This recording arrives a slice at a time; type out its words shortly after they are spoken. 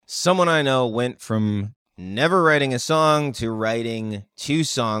Someone I know went from never writing a song to writing two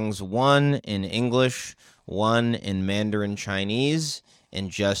songs, one in English, one in Mandarin Chinese, in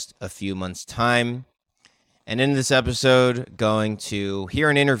just a few months' time. And in this episode, going to hear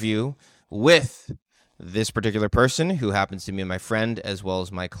an interview with this particular person who happens to be my friend as well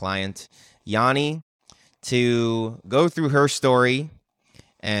as my client, Yanni, to go through her story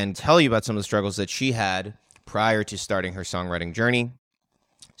and tell you about some of the struggles that she had prior to starting her songwriting journey.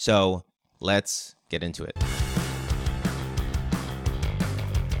 So let's get into it.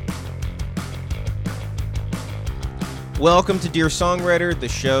 Welcome to Dear Songwriter, the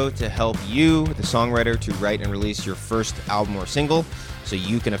show to help you, the songwriter, to write and release your first album or single so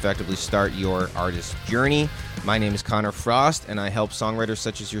you can effectively start your artist journey. My name is Connor Frost, and I help songwriters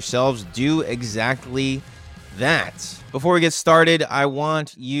such as yourselves do exactly that. Before we get started, I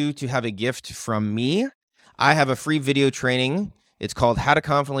want you to have a gift from me. I have a free video training. It's called How to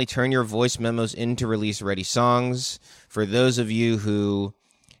Confidently Turn Your Voice Memos into Release-Ready Songs. For those of you who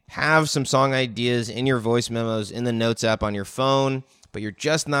have some song ideas in your voice memos in the Notes app on your phone, but you're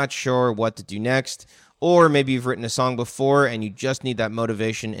just not sure what to do next, or maybe you've written a song before and you just need that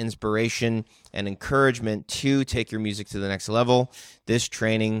motivation, inspiration, and encouragement to take your music to the next level, this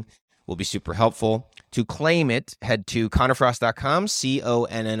training will be super helpful. To claim it, head to connorfrost.com,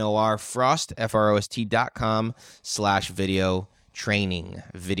 CONNOR Frost, FROST.com/video training.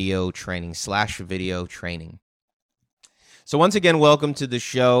 So once again, welcome to the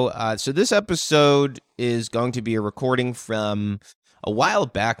show. So this episode is going to be a recording from a while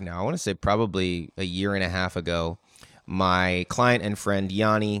back now. I want to say probably a year and a half ago. My client and friend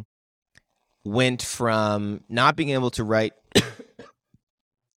Yanni went from not being able to write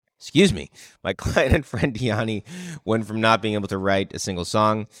My client and friend Yanni went from not being able to write a single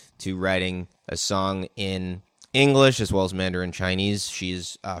song to writing a song in English as well as Mandarin Chinese.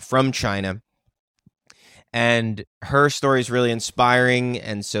 She's from China, and her story is really inspiring.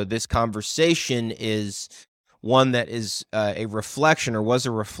 And so this conversation is one that is a reflection, or was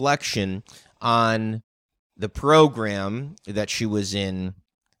a reflection, on the program that she was in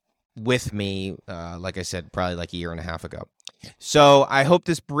with me, like I said, probably like a year and a half ago. So I hope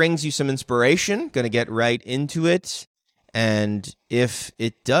this brings you some inspiration. Going to get right into it. And if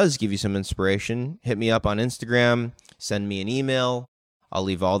it does give you some inspiration, hit me up on Instagram, send me an email. I'll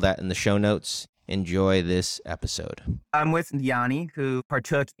leave all that in the show notes. Enjoy this episode. I'm with Yanni, who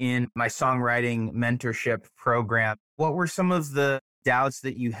partook in my songwriting mentorship program. What were some of the doubts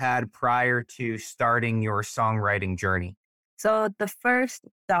that you had prior to starting your songwriting journey? So the first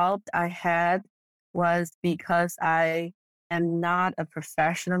doubt I had was because I am not a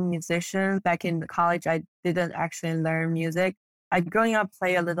professional musician. Back in college, I didn't actually learn music. I growing up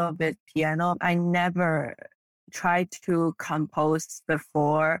play a little bit piano. I never tried to compose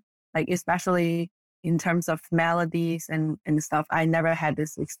before, like especially in terms of melodies and stuff. I never had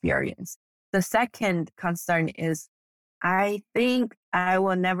this experience. The second concern is I think I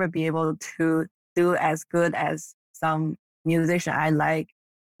will never be able to do as good as some musician I like.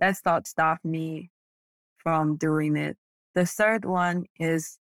 That thought stopped me from doing it. The third one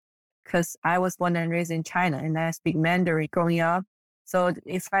is because I was born and raised in China and I speak Mandarin growing up. So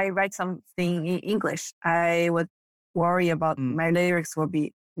if I write something in English, I would worry about my lyrics will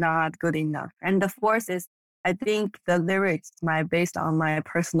be not good enough. And the fourth is I think the lyrics might based on my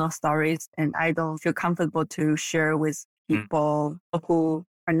personal stories, and I don't feel comfortable to share with people who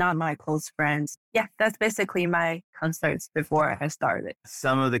are not my close friends. Yeah, that's basically my concerns before I started.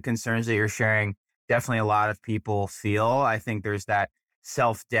 Some of the concerns that you're sharing, definitely a lot of people feel. I think there's that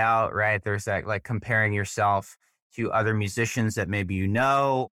self-doubt, right? There's that like comparing yourself to other musicians that maybe you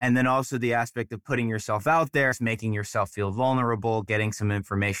know. And then also the aspect of putting yourself out there, making yourself feel vulnerable, getting some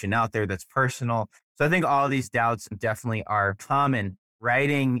information out there that's personal. So I think all of these doubts definitely are common.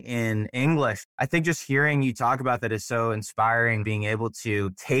 Writing in English, I think just hearing you talk about that is so inspiring, being able to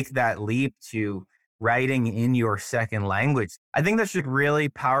take that leap to writing in your second language. I think that's just really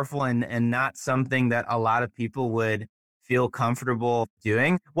powerful and not something that a lot of people would feel comfortable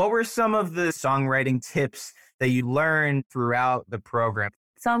doing. What were some of the songwriting tips that you learned throughout the program?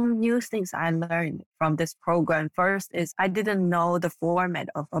 Some new things I learned from this program. First is I didn't know the format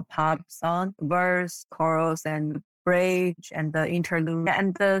of a pop song, verse, chorus, and bridge, and the interlude.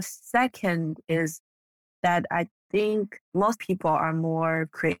 And the second is that I think most people are more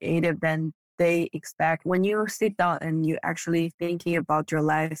creative than they expect. When you sit down and you actually thinking about your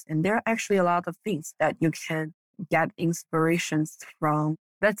life, and there are actually a lot of things that you can get inspirations from.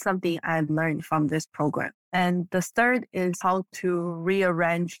 That's something I learned from this program. And the third is how to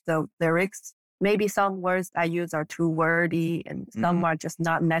rearrange the lyrics maybe some words I use are too wordy and some are just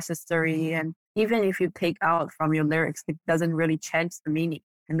not necessary. And even if you take out from your lyrics, it doesn't really change the meaning.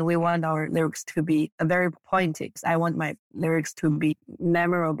 And we want our lyrics to be very poetic. I want my lyrics to be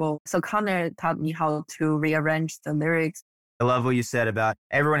memorable. So Connor taught me how to rearrange the lyrics. I love what you said about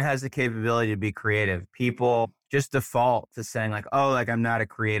everyone has the capability to be creative. People just default to saying like, oh, like I'm not a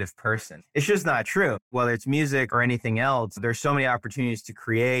creative person. It's just not true. Whether it's music or anything else, there's so many opportunities to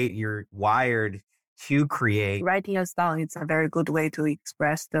create. You're wired to create. Writing a song is a very good way to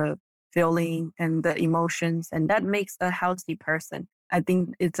express the feeling and the emotions, and that makes a healthy person. I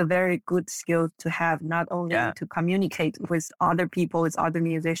think it's a very good skill to have, not only to communicate with other people, with other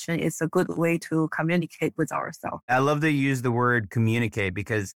musicians. It's a good way to communicate with ourselves. I love that you use the word communicate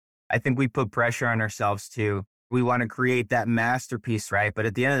because I think we put pressure on ourselves too. We want to create that masterpiece, right? But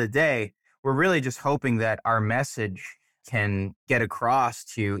at the end of the day, we're really just hoping that our message can get across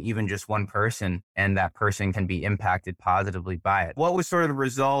to even just one person and that person can be impacted positively by it. What was sort of the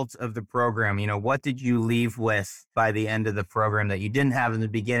result of the program? You know, what did you leave with by the end of the program that you didn't have in the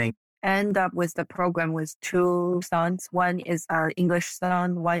beginning? End up with the program with 2 songs. One is our English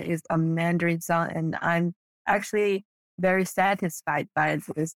song, one is a Mandarin song. And I'm actually very satisfied by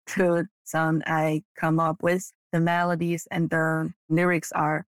these 2 songs I come up with. The melodies and the lyrics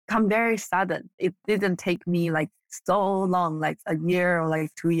come very sudden. It didn't take me like so long, like a year or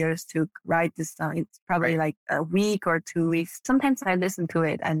like 2 years to write this song. It's probably like a week or 2 weeks. Sometimes I listen to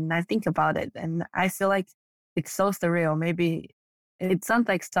it and I think about it and I feel like it's so surreal. Maybe it sounds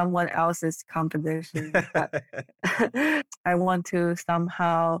like someone else's composition. But I want to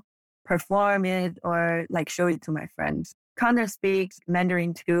somehow perform it or like show it to my friends. Connor speaks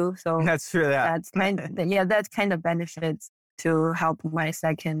Mandarin too, so that's true. That's kind of benefits to help my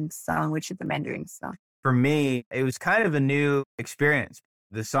second song, which is the Mandarin song. For me, it was kind of a new experience.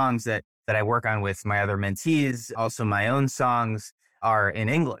 The songs that I work on with my other mentees, also my own songs, are in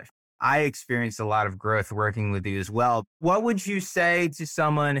English. I experienced a lot of growth working with you as well. What would you say to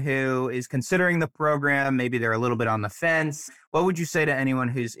someone who is considering the program? Maybe they're a little bit on the fence. What would you say to anyone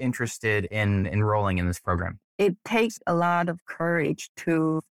who's interested in enrolling in this program? It takes a lot of courage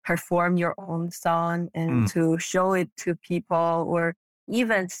to perform your own song and to show it to people or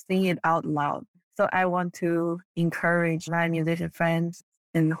even sing it out loud. So I want to encourage my musician friends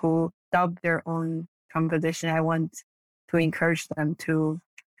and who dub their own composition. I want to encourage them to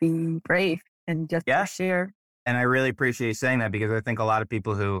be brave and just share. And I really appreciate you saying that because I think a lot of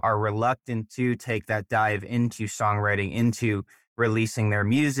people who are reluctant to take that dive into songwriting, into releasing their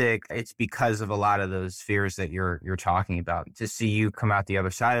music, it's because of a lot of those fears that you're talking about. To see you come out the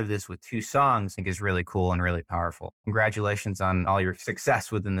other side of this with 2 songs, I think is really cool and really powerful. Congratulations on all your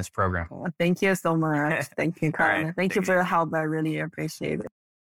success within this program. Thank you so much. Thank you, Connor. Right. Thank you for the help. I really appreciate it.